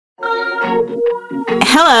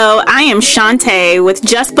Hello, I am Shantae with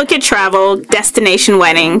Just Book It Travel Destination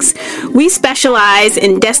Weddings. We specialize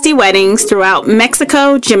in Desti weddings throughout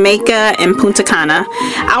Mexico, Jamaica, and Punta Cana.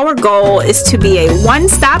 Our goal is to be a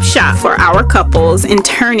one-stop shop for our couples in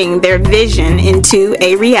turning their vision into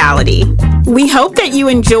a reality. We hope that you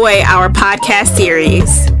enjoy our podcast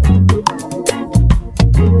series.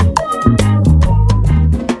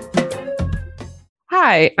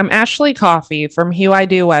 Hi, I'm Ashley Coffey from Who I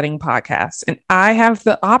Do Wedding Podcast, and I have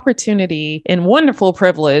the opportunity and wonderful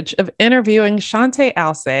privilege of interviewing Shantae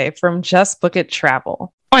Alcé from Just Book It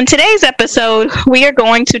Travel. On today's episode, we are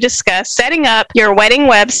going to discuss setting up your wedding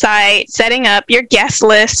website, setting up your guest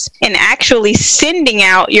list, and actually sending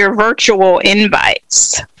out your virtual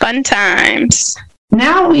invites. Fun times.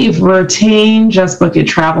 Now we've retained Just Book It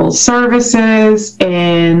Travel services,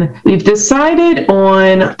 and we've decided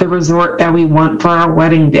on the resort that we want for our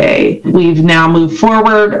wedding day. We've now moved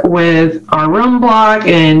forward with our room block,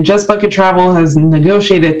 and Just Book It Travel has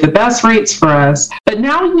negotiated the best rates for us. But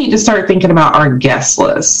now we need to start thinking about our guest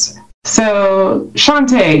list. So,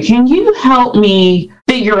 Shantae, can you help me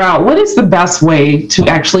figure out what is the best way to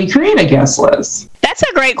actually create a guest list? That's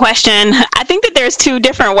a great question. I think that there's two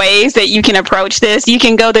different ways that you can approach this. You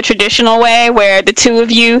can go the traditional way where the two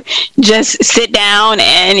of you just sit down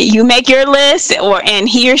and you make your list, and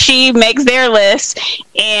he or she makes their list,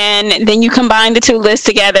 and then you combine the two lists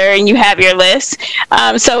together and you have your list.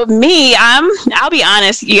 So me, I'll be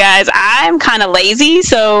honest, you guys, I'm kind of lazy.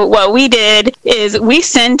 So what we did is we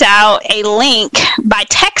sent out a link by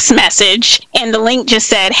text message, and the link just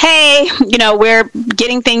said, hey, we're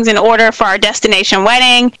getting things in order for our destination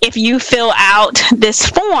wedding. If you fill out this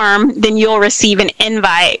form, then you'll receive an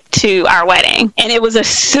invite to our wedding. And it was a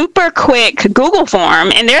super quick Google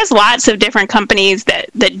form, and there's lots of different companies that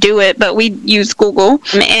do it, but we use Google.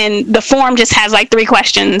 And the form just has like 3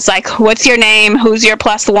 questions, like what's your name, who's your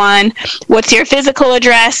 +1, what's your physical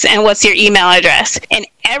address, and what's your email address. And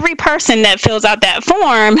every person that fills out that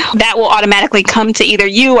form, that will automatically come to either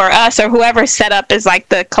you or us or whoever set up as like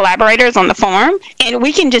the collaborators on the form. And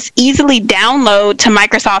we can just easily download to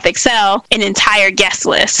Microsoft Excel an entire guest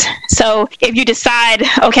list. So if you decide,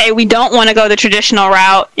 okay, we don't want to go the traditional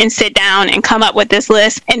route and sit down and come up with this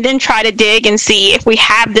list and then try to dig and see if we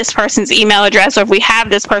have this person's email address or if we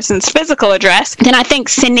have this person's physical address, then I think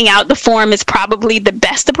sending out the form is probably the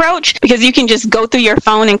best approach, because you can just go through your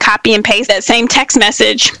phone and copy and paste that same text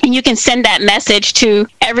message, and you can send that message to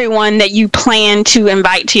everyone that you plan to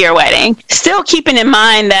invite to your wedding. Still keeping in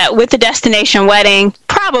mind that with the destination wedding,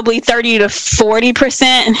 probably 30 to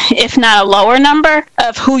 40%, if not a lower number,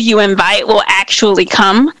 of who you invite will actually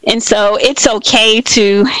come. And so it's okay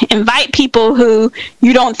to invite people who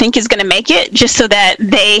you don't think is going to make it, just so that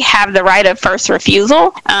they have the right of first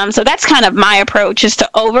refusal. So that's kind of my approach, is to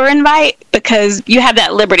over-invite, because you have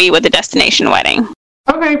that liberty with the destination wedding.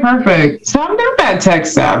 Okay, perfect. So I'm not that tech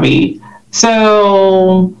savvy.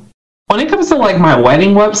 So when it comes to like my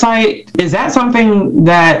wedding website, is that something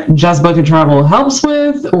that Just Book It Travel helps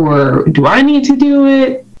with, or do I need to do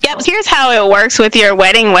it? Yep. Here's how it works with your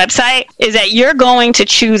wedding website, is that you're going to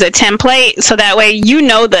choose a template, so that way you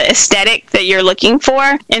know the aesthetic that you're looking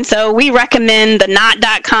for. And so we recommend the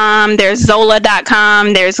knot.com, there's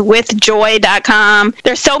zola.com, there's withjoy.com.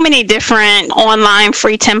 There's so many different online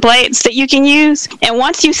free templates that you can use. And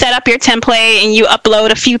once you set up your template and you upload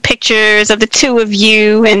a few pictures of the two of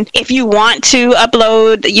you, and if you want to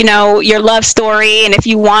upload, your love story, and if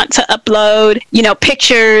you want to upload,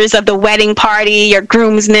 pictures of the wedding party, your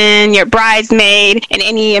groomsmen, your bridesmaid, and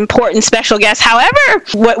any important special guests. However,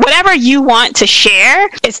 whatever you want to share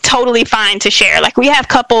is totally fine to share. Like, we have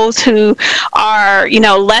couples who are,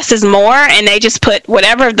 less is more, and they just put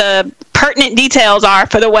whatever the pertinent details are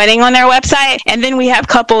for the wedding on their website. And then we have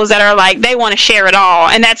couples that are like, they want to share it all.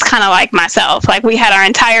 And that's kind of like myself. Like, we had our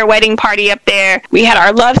entire wedding party up there. We had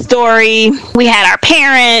our love story. We had our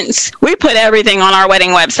parents. We put everything on our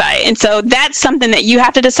wedding website. And so that's something that you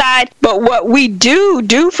have to decide. But what we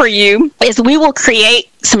do for you is we will create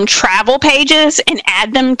some travel pages and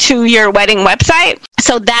add them to your wedding website.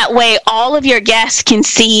 So that way all of your guests can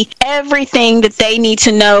see everything that they need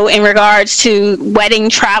to know in regards to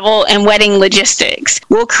wedding travel and wedding logistics.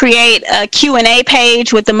 We'll create a Q&A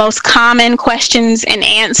page with the most common questions and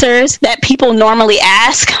answers that people normally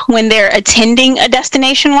ask when they're attending a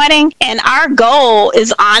destination wedding. And our goal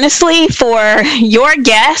is honestly for your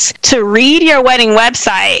guests to read your wedding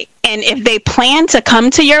website And if they plan to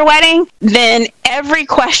come to your wedding, then every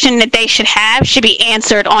question that they should have should be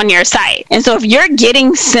answered on your site. And so if you're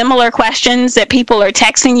getting similar questions that people are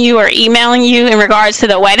texting you or emailing you in regards to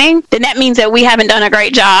the wedding, then that means that we haven't done a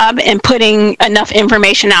great job in putting enough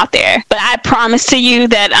information out there. But I promise to you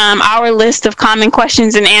that our list of common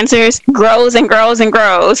questions and answers grows and grows and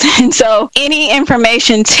grows. And so any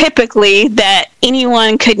information typically that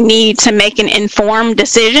anyone could need to make an informed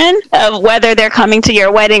decision of whether they're coming to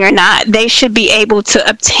your wedding or not, they should be able to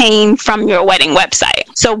obtain from your wedding website.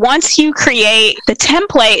 So once you create the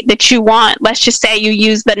template that you want, let's just say you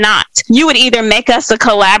use the knot, you would either make us a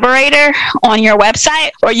collaborator on your website,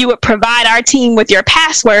 or you would provide our team with your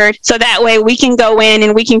password, so that way we can go in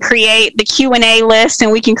and we can create the Q&A list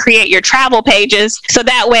and we can create your travel pages, so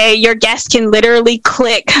that way your guests can literally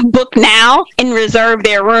click book now and reserve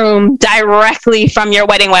their room directly from your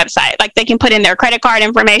wedding website. Like, they can put in their credit card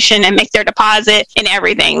information and make their deposit and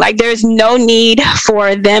everything. Like, there's no need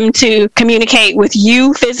for them to communicate with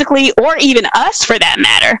you physically, or even us for that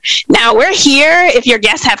matter. Now, we're here if your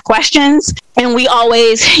guests have questions, and we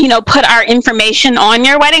always, put our information on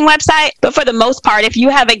your wedding website. But for the most part, if you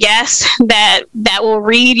have a guest that will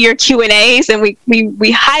read your Q&As, and we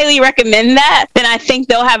highly recommend that, then I think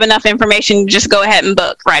they'll have enough information to just go ahead and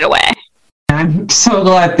book right away. I'm so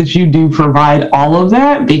glad that you do provide all of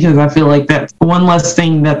that, because I feel like that's one less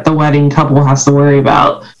thing that the wedding couple has to worry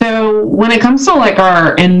about. So when it comes to like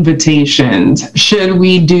our invitations, should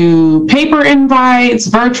we do paper invites,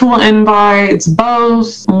 virtual invites,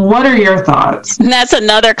 both? What are your thoughts? And that's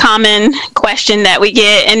another common question that we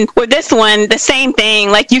get. And with this one, the same thing.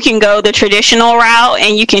 Like, you can go the traditional route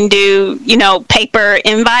and you can do, paper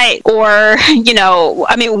invite, or,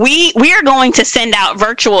 we are going to send out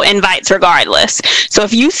virtual invites regardless. So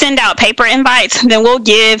if you send out paper invites, then we'll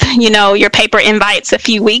give, your paper invites a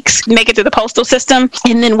few weeks, make it through the postal system,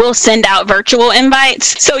 and then we'll send out virtual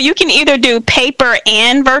invites. So you can either do paper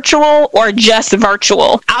and virtual, or just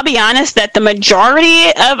virtual. I'll be honest that the majority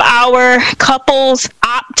of our couples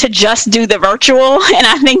opt to just do the virtual. And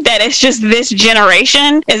I think that it's just this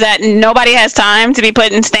generation is that nobody has time to be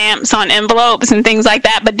putting stamps on envelopes and things like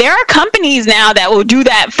that. But there are companies now that will do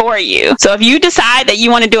that for you. So if you decide that you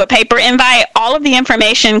want to do a paper invite, all of the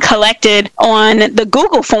information collected on the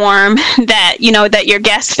Google form that your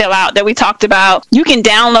guests fill out that we talked about, you can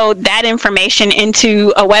download that information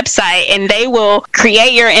into a website, and they will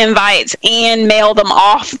create your invites and mail them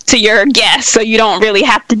off to your guests, so you don't really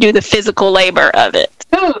have to do the physical labor of it.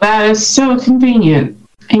 Oh, that is so convenient.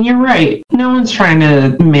 And you're right. No one's trying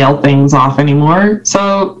to mail things off anymore.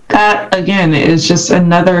 So that, again, is just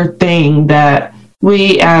another thing that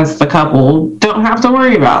we as the couple don't have to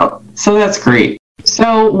worry about. So that's great.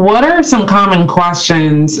 So what are some common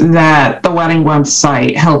questions that the wedding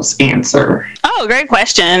website helps answer? Oh, great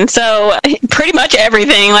question. So pretty much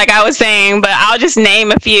everything, like I was saying, but I'll just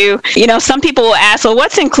name a few. Some people will ask, well,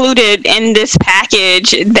 what's included in this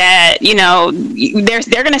package that,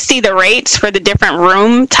 they're going to see the rates for the different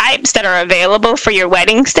room types that are available for your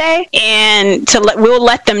wedding stay. And we'll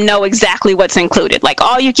let them know exactly what's included. Like,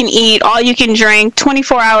 all you can eat, all you can drink,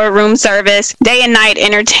 24-hour room service, day and night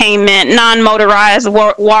entertainment, non-motorized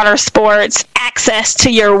water sports, access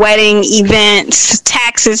to your wedding events,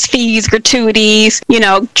 taxes, fees, gratuities,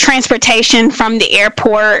 transportation from the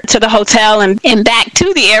airport to the hotel and back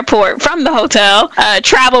to the airport from the hotel,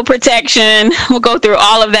 travel protection. We'll go through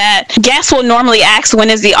all of that. Guests will normally ask, when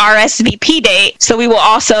is the RSVP date? So we will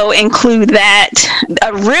also include that.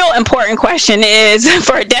 A real important question is,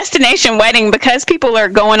 for a destination wedding, because people are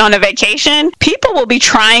going on a vacation, people will be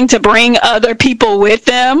trying to bring other people with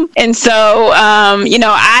them. And so,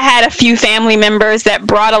 I had a few family members that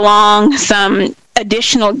brought along some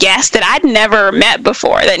additional guests that I'd never met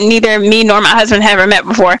before, that neither me nor my husband had ever met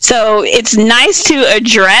before. So it's nice to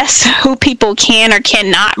address who people can or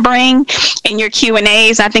cannot bring in your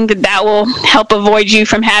Q&As. I think that will help avoid you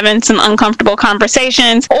from having some uncomfortable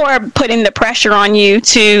conversations, or putting the pressure on you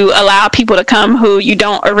to allow people to come who you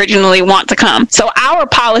don't originally want to come. So our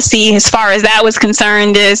policy, as far as that was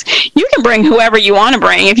concerned, is you can bring whoever you want to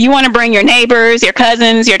bring. If you want to bring your neighbors, your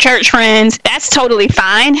cousins, your church friends, that's totally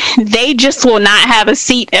fine. They just will not have a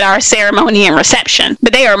seat at our ceremony and reception.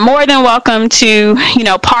 But they are more than welcome to,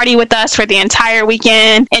 party with us for the entire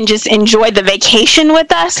weekend and just enjoy the vacation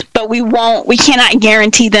with us. But we cannot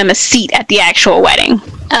guarantee them a seat at the actual wedding.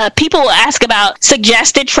 people will ask about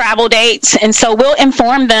suggested travel dates. And so we'll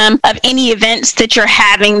inform them of any events that you're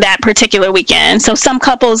having that particular weekend. So some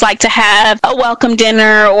couples like to have a welcome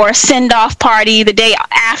dinner or a send-off party the day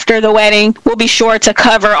after the wedding. We'll be sure to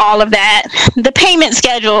cover all of that. The payment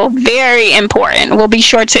schedule, very important. We'll be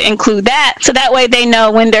sure to include that. So that way they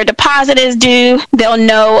know when their deposit is due. They'll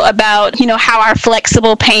know about, how our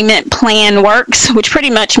flexible payment plan works, which pretty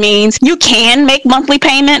much means you can make monthly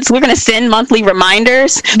payments. We're going to send monthly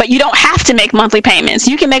reminders, but you don't have to make monthly payments.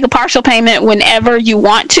 You can make a partial payment whenever you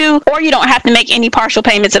want to, or you don't have to make any partial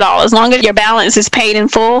payments at all. As long as your balance is paid in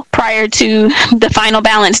full prior to the final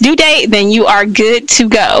balance due date, then you are good to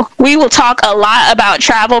go. We will talk a lot about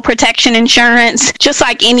travel protection insurance. Just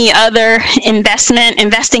like any other investment,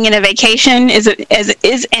 investing in a vacation is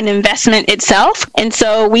an investment itself. And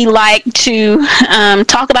so we like to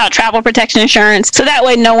talk about travel protection insurance so that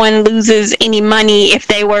way no one loses any money if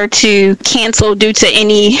they were to cancel due to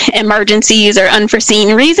any emergencies or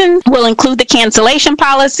unforeseen reasons. We'll include the cancellation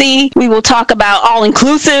policy. We will talk about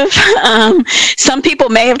all-inclusive. Some people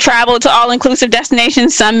may have traveled to all-inclusive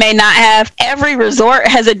destinations. Some may not have. Every resort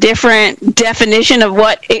has a different definition of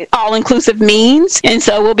what all-inclusive means. And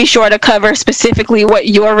so we'll be sure to cover specifically what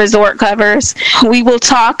your resort covers. We will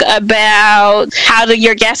talk about how do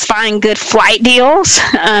your guests find good flight deals.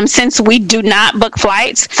 Since we do not book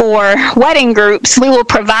flights for wedding groups, we will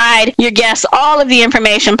provide your guests all of the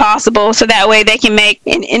information possible so that way they can make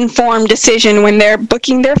an informed decision when they're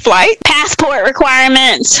booking their flight. Passport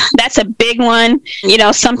requirements, that's a big one.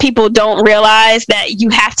 Some people don't realize that you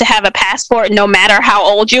have to have a passport no matter how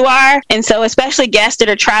old you are. And so especially guests that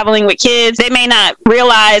are traveling with kids, they may not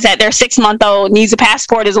realize that their 6-month-old needs a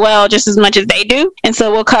passport as well, just as much as they do. And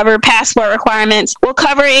so we'll cover passport requirements. We'll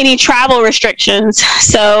cover any travel restrictions.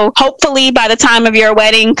 So hopefully by the time of your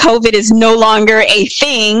wedding, COVID is no longer a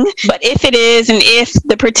thing. But if it is, and if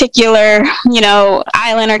the particular,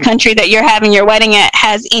 island or country that you're having your wedding at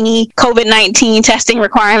has any COVID-19 testing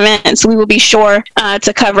requirements, we will be sure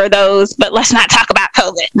to cover those. But let's not talk about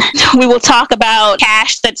COVID. We will talk about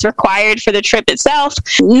cash that's required for the trip itself.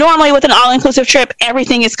 Normally with an all-inclusive trip,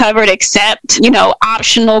 everything is covered except,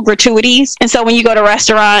 optional gratuities. And so when you go to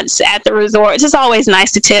restaurants at the resorts, it's always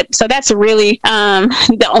nice to tip. So that's really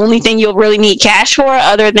the only thing you'll really need cash for,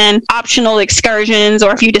 other than optional excursions,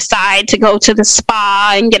 or if you decide to go to the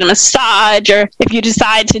spa and get a massage, or if you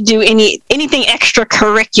decide to do anything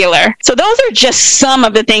extracurricular. So those are just some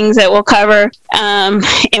of the things that we'll cover, and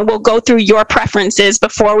we'll go through your preferences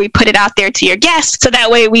before we put it out there to your guests. So that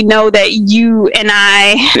way we know that you and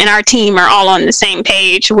I and our team are all on the same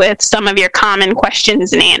page with some of your common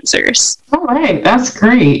questions and answers. All right, that's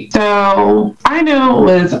great. So I know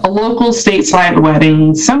with a local stateside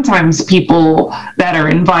wedding, sometimes people that are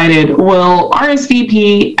invited will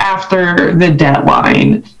RSVP after the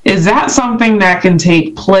deadline. Is that something that can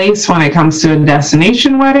take place when it comes to a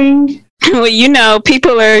destination wedding? Well,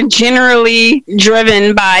 people are generally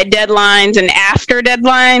driven by deadlines and after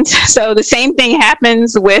deadlines. So the same thing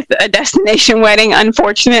happens with a destination wedding,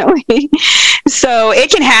 unfortunately. So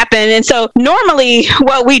it can happen. And so normally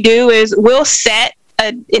what we do is we'll set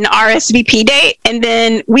an RSVP date, and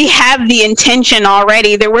then we have the intention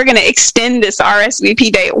already that we're going to extend this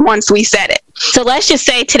RSVP date once we set it. So let's just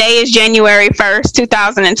say today is January 1st,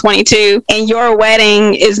 2022, and your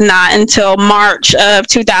wedding is not until March of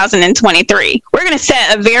 2023. We're going to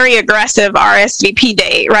set a very aggressive RSVP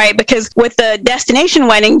date, right? Because with the destination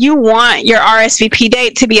wedding, you want your RSVP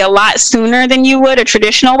date to be a lot sooner than you would a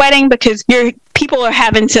traditional wedding, because people are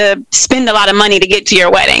having to spend a lot of money to get to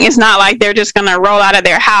your wedding. It's not like they're just going to roll out of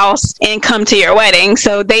their house and come to your wedding.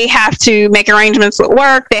 So they have to make arrangements with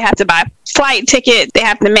work. They have to buy flight tickets. They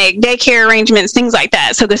have to make daycare arrangements, things like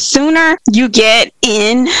that. So the sooner you get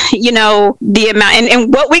in, the amount,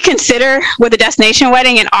 and what we consider with a destination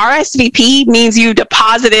wedding, an RSVP means you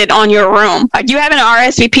deposited on your room. Like, you haven't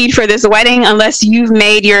RSVP'd for this wedding unless you've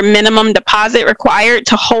made your minimum deposit required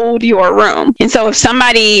to hold your room. And so if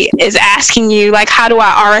somebody is asking you, like, how do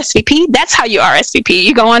I RSVP? That's how you RSVP.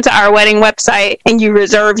 You go onto our wedding website and you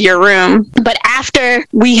reserve your room. But after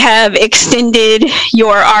we have extended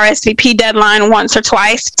your RSVP deadline once or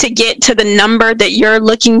twice to get to the number that you're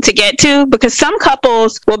looking to get to, because some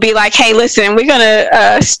couples will be like, hey, listen, we're going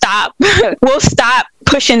to stop. We'll stop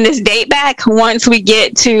pushing this date back once we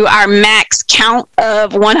get to our max count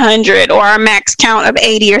of 100 or our max count of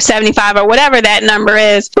 80 or 75 or whatever that number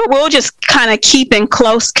is. But we'll just kind of keep in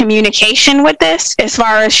close communication with this as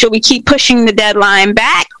far as should we keep pushing the deadline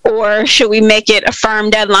back, or should we make it a firm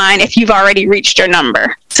deadline if you've already reached your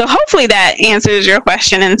number? So hopefully that answers your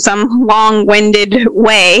question in some long-winded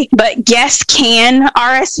way, but guests can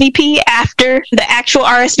RSVP after the actual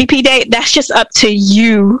RSVP date. That's just up to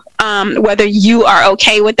you, whether you are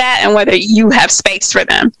okay with that and whether you have space for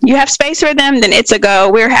them. You have space for them, then it's a go.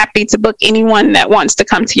 We're happy to book anyone that wants to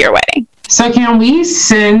come to your wedding. So can we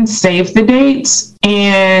send save the dates?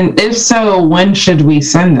 And if so, when should we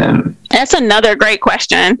send them? That's another great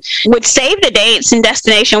question. With save the dates and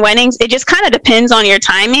destination weddings, it just kind of depends on your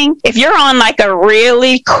timing. If you're on like a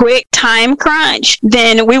really quick time crunch,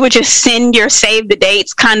 then we would just send your save the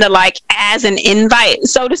dates kind of like as an invite,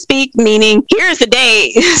 so to speak, meaning here's the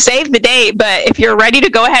date, save the date. But if you're ready to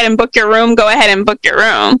go ahead and book your room, go ahead and book your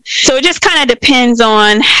room. So it just kind of depends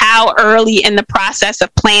on how early in the process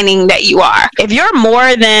of planning that you are. If you're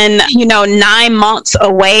more than, 9 months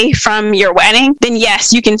away from your wedding, then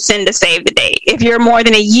yes, you can send a save the date. If you're more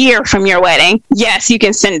than a year from your wedding, yes, you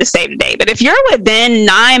can send a save the date. But if you're within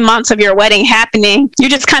 9 months of your wedding happening, you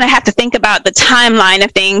just kind of have to think about the timeline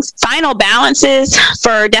of things. Final balances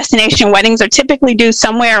for destination weddings are typically due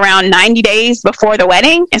somewhere around 90 days before the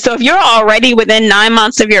wedding. And so if you're already within 9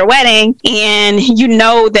 months of your wedding and you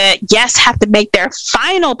know that guests have to make their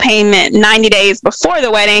final payment 90 days before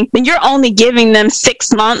the wedding, then you're only giving them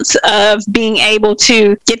 6 months of being able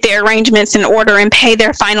to get their arrangements in order and pay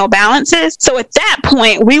their final balances. So at that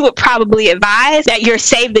point, we would probably advise that your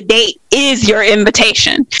save the date is your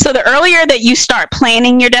invitation. So the earlier that you start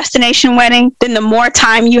planning your destination wedding, then the more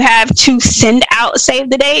time you have to send out save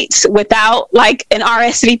the dates without like an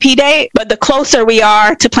RSVP date. But the closer we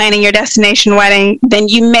are to planning your destination wedding, then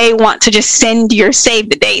you may want to just send your save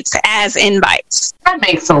the dates as invites. That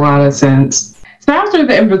makes a lot of sense. So after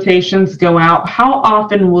the invitations go out, how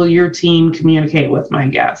often will your team communicate with my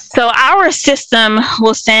guests? So our system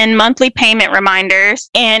will send monthly payment reminders.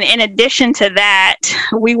 And in addition to that,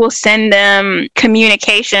 we will send them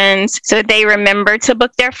communications so that they remember to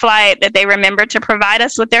book their flight, that they remember to provide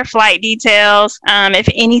us with their flight details. If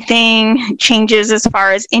anything changes as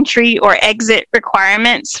far as entry or exit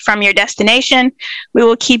requirements from your destination, we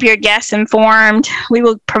will keep your guests informed. We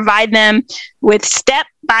will provide them with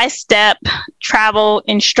step-by-step travel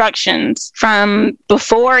instructions from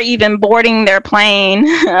before even boarding their plane,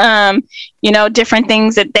 different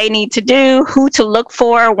things that they need to do, who to look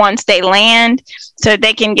for once they land so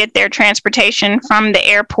they can get their transportation from the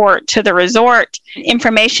airport to the resort,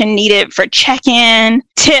 information needed for check-in,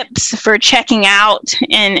 tips for checking out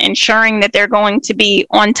and ensuring that they're going to be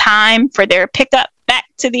on time for their pickup back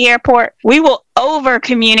to the airport. We will over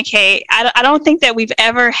communicate. I don't think that we've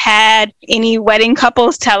ever had any wedding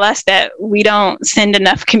couples tell us that we don't send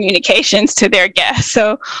enough communications to their guests.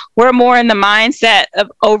 So we're more in the mindset of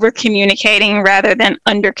over communicating rather than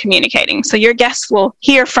under communicating. So your guests will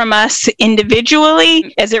hear from us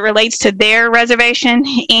individually as it relates to their reservation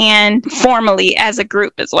and formally as a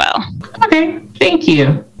group as well. Okay, thank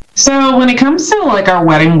you. So when it comes to like our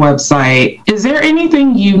wedding website, is there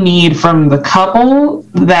anything you need from the couple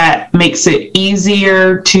that makes it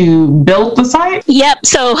easier to build the site? Yep.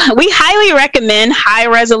 So we highly recommend high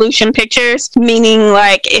resolution pictures, meaning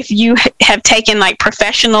like if you have taken like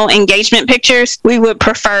professional engagement pictures, we would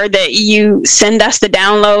prefer that you send us the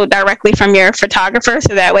download directly from your photographer.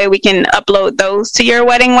 So that way we can upload those to your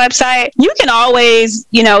wedding website. You can always,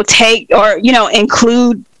 take or,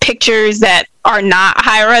 include pictures that are not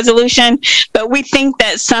high resolution, but we think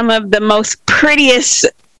that some of the most prettiest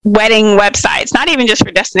wedding websites, not even just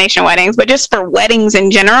for destination weddings, but just for weddings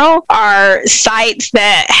in general, are sites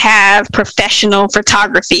that have professional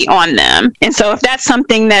photography on them. And so if that's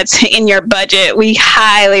something that's in your budget, we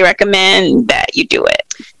highly recommend that you do it.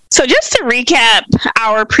 So just to recap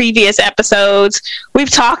our previous episodes, we've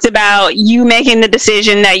talked about you making the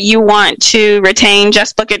decision that you want to retain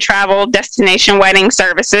Just Book It Travel destination wedding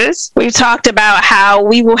services. We've talked about how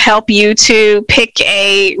we will help you to pick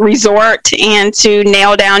a resort and to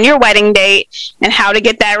nail down your wedding date and how to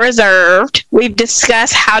get that reserved. We've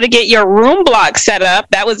discussed how to get your room block set up.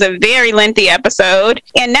 That was a very lengthy episode.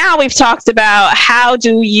 And now we've talked about how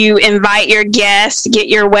do you invite your guests, get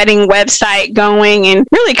your wedding website going, and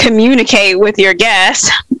really communicate with your guests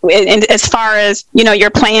as far as, your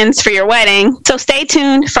plans for your wedding. So stay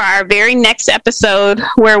tuned for our very next episode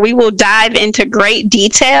where we will dive into great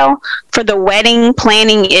detail for the wedding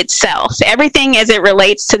planning itself. Everything as it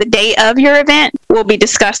relates to the day of your event will be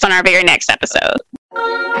discussed on our very next episode.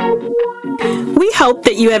 We hope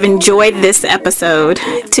that you have enjoyed this episode.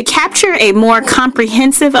 To capture a more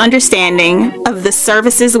comprehensive understanding of the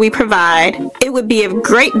services we provide, it would be of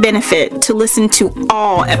great benefit to listen to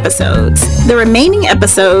all episodes. The remaining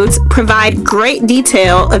episodes provide great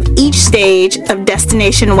detail of each stage of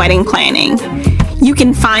destination wedding planning. You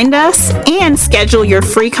can find us and schedule your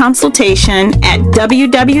free consultation at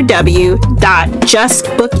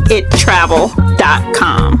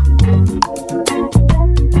www.justbookittravel.com.